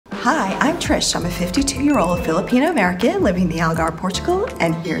Hi, I'm Trish. I'm a 52-year-old Filipino-American living in the Algarve, Portugal,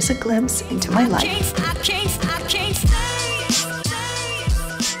 and here's a glimpse into my life. So I'm in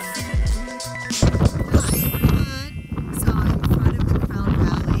front of the Crown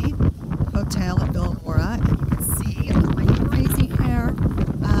Valley Hotel at Vilamoura, and you can see my crazy hair.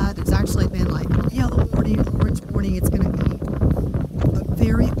 There's actually been like yellow warning, orange warning. It's going to be a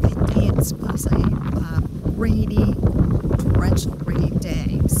very windy and supposedly rainy, torrential rain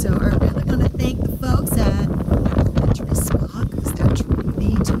day. So I really want to thank the folks at Botanics because they're treating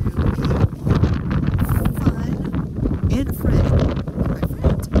me to be fun and a friend, my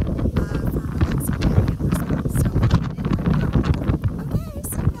friend, for relaxing day in Brisbane. So okay,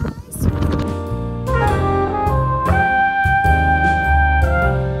 see you guys.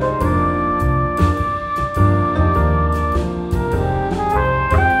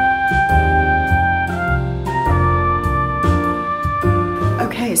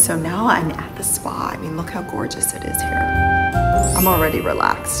 Okay, so now I'm at the spa. I mean, look how gorgeous it is here. I'm already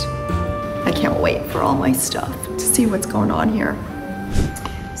relaxed. I can't wait for all my stuff to see what's going on here.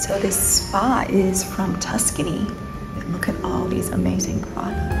 So this spa is from Tuscany. And look at all these amazing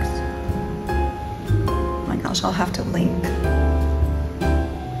products. Oh my gosh, I'll have to link.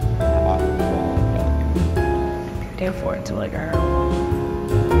 There for it to like her.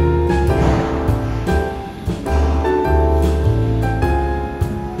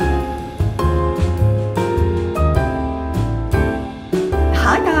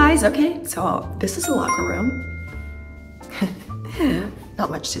 Okay, so this is a locker room. Not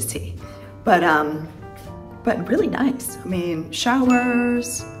much to see, but really nice. I mean,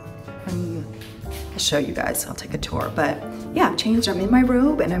 showers, and I'll show you guys. I'll take a tour, but yeah, I've changed. I'm in my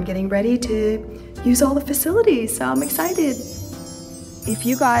robe and I'm getting ready to use all the facilities, so I'm excited. If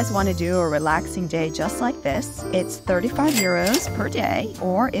you guys want to do a relaxing day just like this, it's 35 euros per day.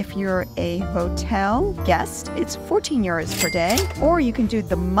 Or if you're a hotel guest, it's 14 euros per day. Or you can do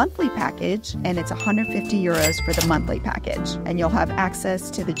the monthly package and it's 150 euros for the monthly package. And you'll have access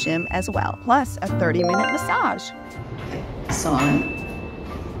to the gym as well, plus a 30-minute massage. Okay, sauna,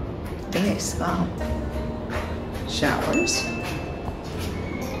 day spa, showers,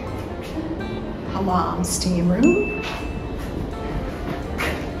 hammam steam room.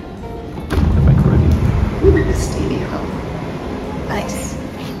 Ooh, the steamy room. Nice.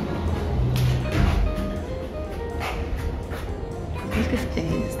 Look at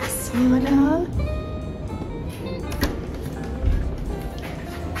this, the sauna.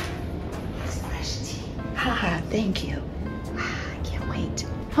 It's fresh tea. Haha, thank you. I can't wait.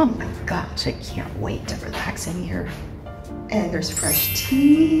 Oh my gosh, I can't wait to relax in here. And there's fresh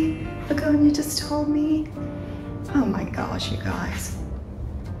tea. Look what you just told me. Oh my gosh, you guys.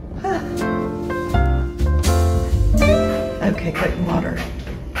 Okay, good water.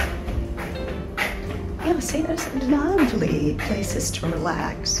 Yeah, see, there's lovely places to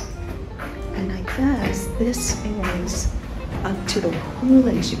relax. And I guess this is up to the pool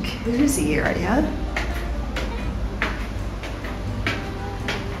and jacuzzi area.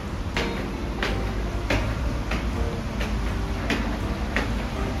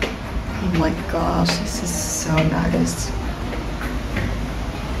 Oh my gosh, this is so nice.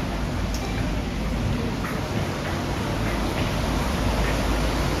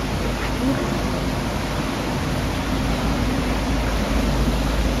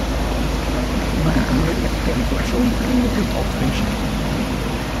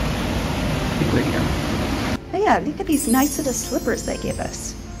 Oh yeah, look at these nice little slippers they give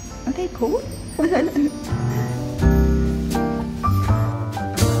us. Aren't they cool?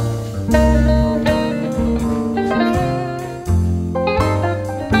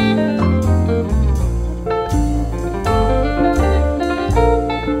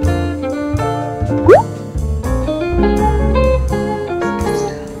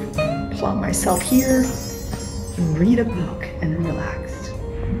 Plumb myself here and read a book and relax.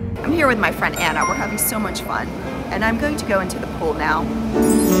 I'm here with my friend Anna. We're having so much fun. And I'm going to go into the pool now.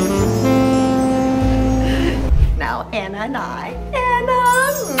 Now Anna and I,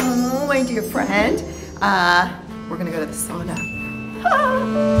 Anna, my dear friend, we're gonna go to the sauna.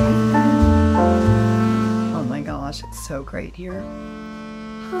 Oh my gosh, it's so great here.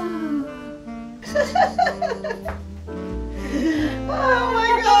 Oh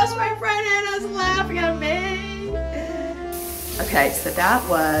my gosh, my friend Anna's laughing at me. Okay, so that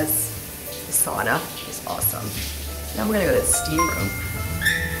was the sauna. It was awesome. Now we're gonna go to the steam room.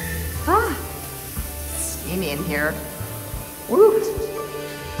 Ah, steamy in here. Woo!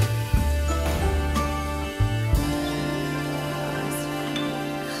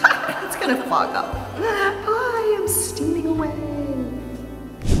 It's gonna fog up. I am steaming away.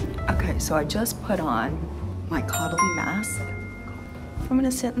 So I just put on my cuddly mask. I'm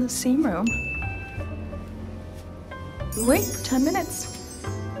gonna sit in the steam room. Wait for 10 minutes.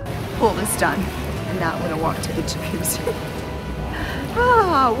 Pool is done. And now I'm gonna walk to the jacuzzi.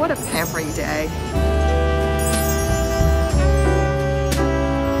 Ah, what a pampering day.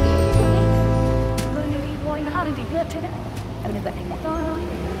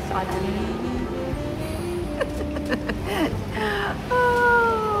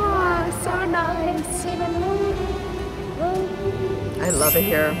 Oh, so nice. I love it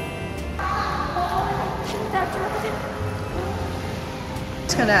here.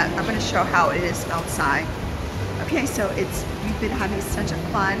 I'm gonna show how it is outside. Okay, so we've been having such a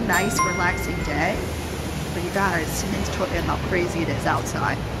fun, nice, relaxing day. But you guys, it's how crazy it is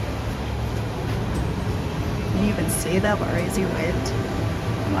outside. Can you even see the crazy wind?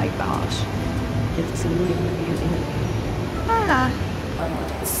 Oh my gosh. It's amazing. Ah,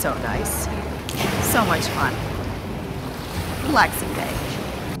 it's so nice. So much fun. Relaxing day.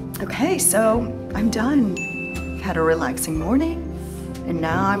 Okay, so I'm done. Had a relaxing morning, and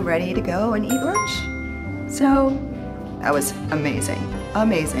now I'm ready to go and eat lunch. So that was amazing.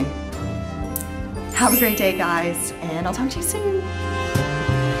 Amazing. Have a great day, guys, and I'll talk to you soon.